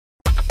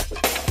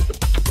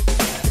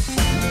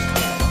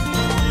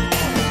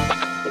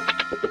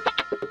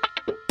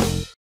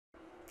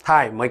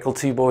Hi, Michael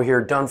Thibault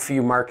here, Done For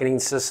You Marketing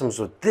Systems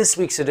with this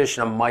week's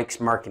edition of Mike's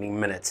Marketing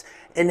Minutes.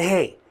 And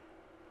hey,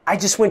 I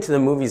just went to the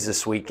movies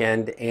this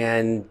weekend,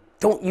 and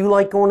don't you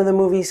like going to the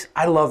movies?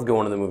 I love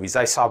going to the movies.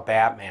 I saw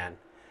Batman.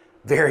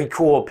 Very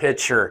cool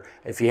picture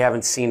if you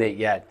haven't seen it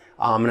yet.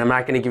 And I'm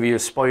not going to give you a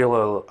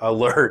spoiler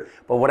alert,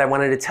 but what I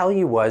wanted to tell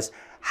you was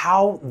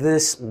how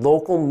this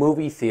local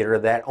movie theater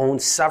that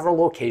owns several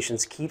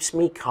locations keeps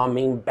me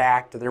coming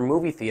back to their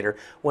movie theater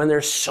when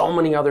there's so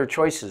many other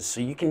choices.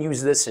 So you can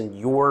use this in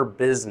your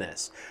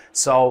business.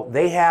 So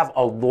they have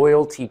a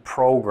loyalty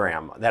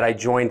program that I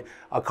joined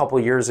a couple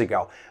years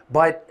ago.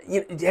 But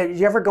you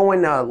ever go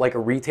in like a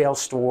retail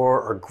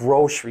store, or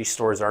grocery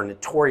stores are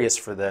notorious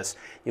for this,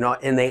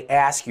 and they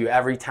ask you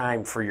every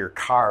time for your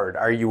card,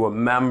 are you a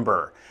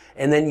member?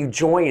 And then you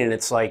join and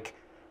it's like,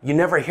 you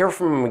never hear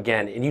from them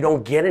again and you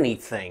don't get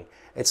anything.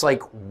 It's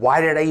like, why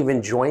did I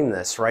even join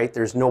this, right?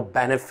 There's no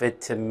benefit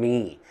to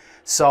me.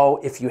 So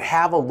if you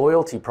have a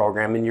loyalty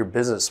program in your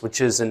business, which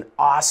is an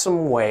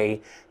awesome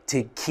way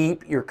to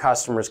keep your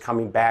customers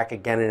coming back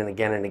again and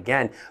again and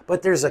again,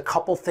 but there's a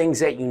couple things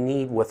that you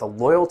need with a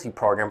loyalty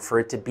program for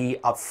it to be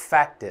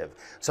effective.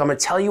 So I'm going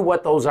to tell you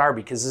what those are,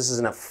 because this is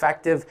an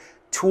effective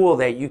tool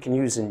that you can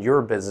use in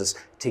your business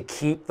to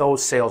keep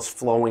those sales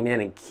flowing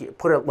in and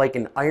put it like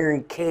an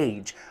iron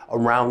cage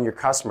around your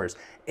customers.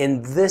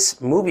 And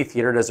this movie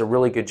theater does a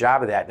really good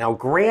job of that. Now,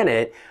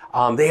 granted,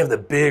 they have the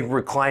big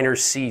recliner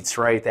seats,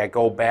 right, that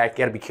go back. You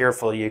got to be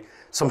careful.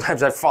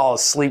 Sometimes I fall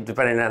asleep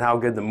depending on how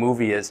good the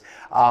movie is.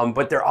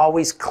 But they're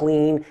always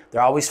clean.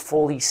 They're always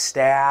fully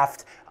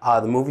staffed.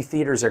 The movie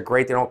theaters are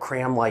great. They don't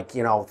cram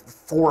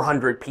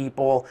 400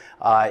 people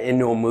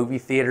into a movie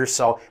theater.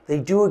 So they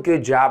do a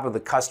good job of the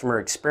customer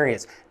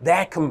experience.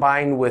 That,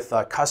 combined with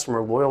a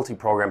customer loyalty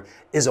program,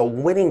 is a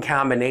winning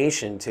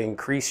combination to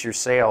increase your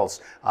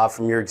sales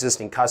from your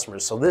existing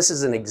customers. So this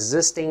is an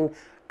existing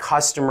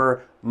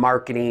customer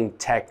marketing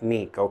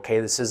technique, okay?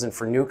 This isn't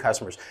for new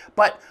customers.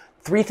 But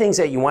 3 things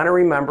that you want to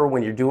remember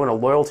when you're doing a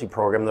loyalty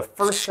program. The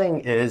first thing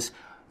is,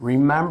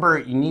 remember,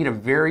 you need a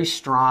very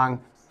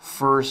strong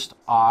first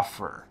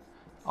offer,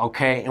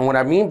 okay? And what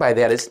I mean by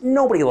that is,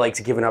 nobody likes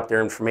giving up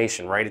their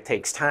information, right? It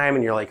takes time,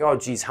 and you're like, oh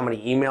geez, how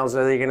many emails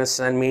are they going to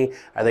send me?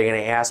 Are they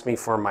going to ask me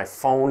for my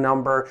phone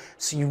number?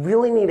 So you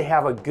really need to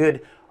have a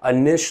good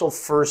initial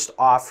first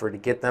offer to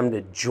get them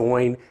to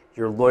join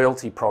your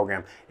loyalty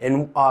program.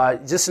 And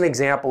just an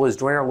example is,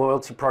 join our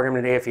loyalty program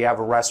today. If you have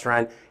a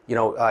restaurant,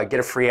 get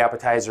a free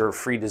appetizer or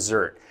free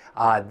dessert.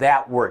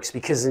 That works,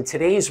 because in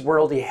today's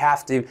world, you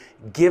have to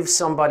give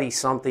somebody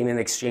something in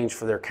exchange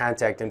for their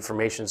contact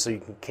information so you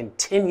can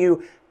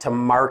continue to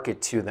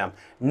market to them.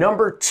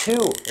 Number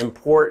 2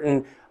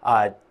 important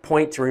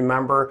point to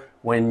remember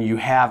when you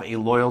have a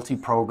loyalty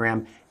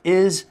program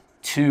is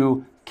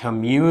to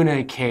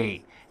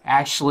communicate.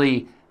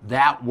 Actually,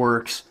 that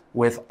works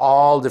with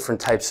all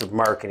different types of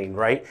marketing,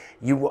 right?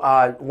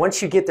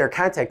 Once you get their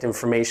contact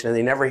information and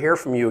they never hear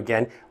from you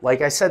again,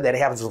 like I said, that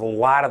happens with a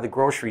lot of the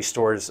grocery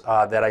stores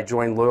that I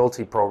join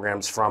loyalty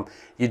programs from.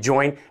 You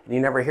join and you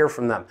never hear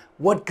from them.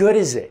 What good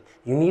is it?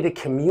 You need to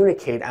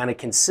communicate on a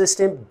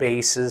consistent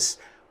basis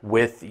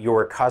with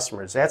your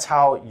customers. That's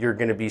how you're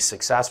going to be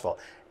successful.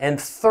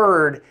 And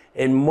third,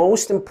 and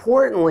most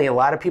importantly, a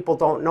lot of people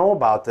don't know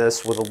about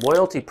this with a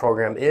loyalty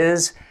program,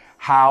 is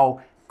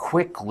how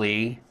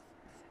quickly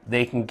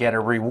they can get a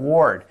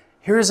reward.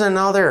 Here's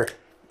another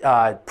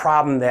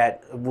problem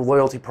that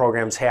loyalty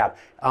programs have.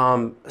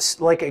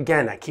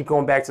 Again, I keep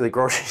going back to the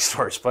grocery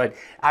stores, but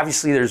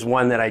obviously there's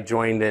one that I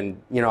joined,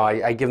 and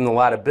I give them a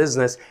lot of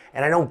business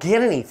and I don't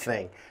get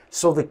anything.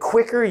 So the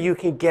quicker you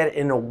can get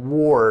an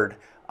award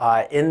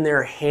in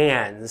their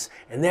hands,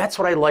 and that's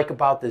what I like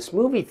about this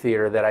movie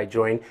theater that I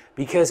joined,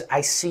 because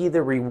I see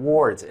the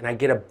rewards and I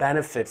get a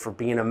benefit for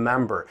being a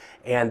member,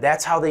 and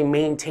that's how they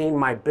maintain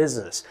my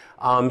business.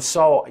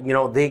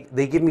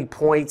 They give me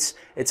points.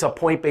 It's a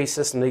point-based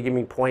system. They give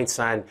me points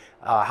on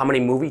how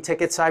many movie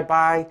tickets I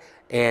buy,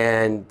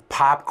 and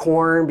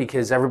popcorn,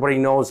 because everybody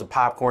knows the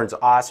popcorn's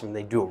awesome.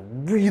 They do a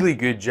really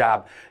good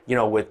job,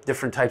 with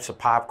different types of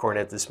popcorn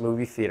at this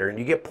movie theater, and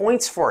you get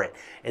points for it.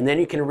 And then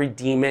you can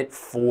redeem it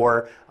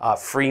for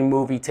free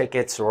movie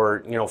tickets,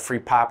 or free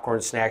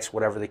popcorn, snacks,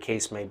 whatever the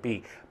case may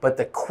be. But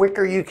the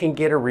quicker you can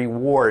get a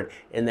reward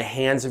in the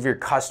hands of your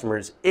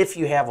customers, if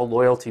you have a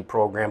loyalty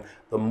program,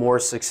 the more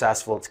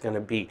successful it's going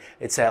to be.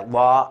 It's that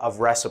law of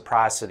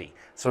reciprocity.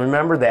 So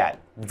remember that.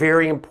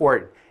 Very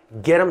important.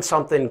 Get them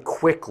something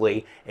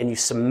quickly, and you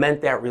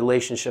cement that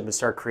relationship and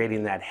start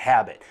creating that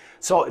habit.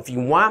 So if you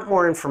want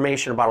more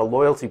information about a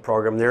loyalty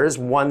program, there is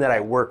one that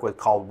I work with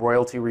called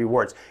Royalty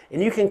Rewards.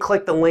 And you can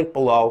click the link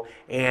below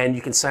and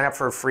you can sign up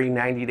for a free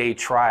 90-day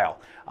trial.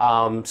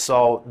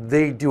 So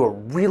they do a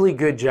really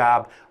good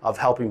job of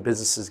helping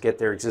businesses get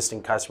their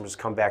existing customers to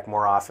come back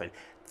more often.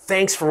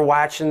 Thanks for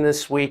watching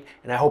this week,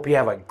 and I hope you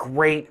have a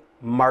great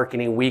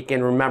marketing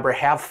weekend. Remember,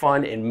 have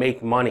fun and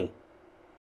make money.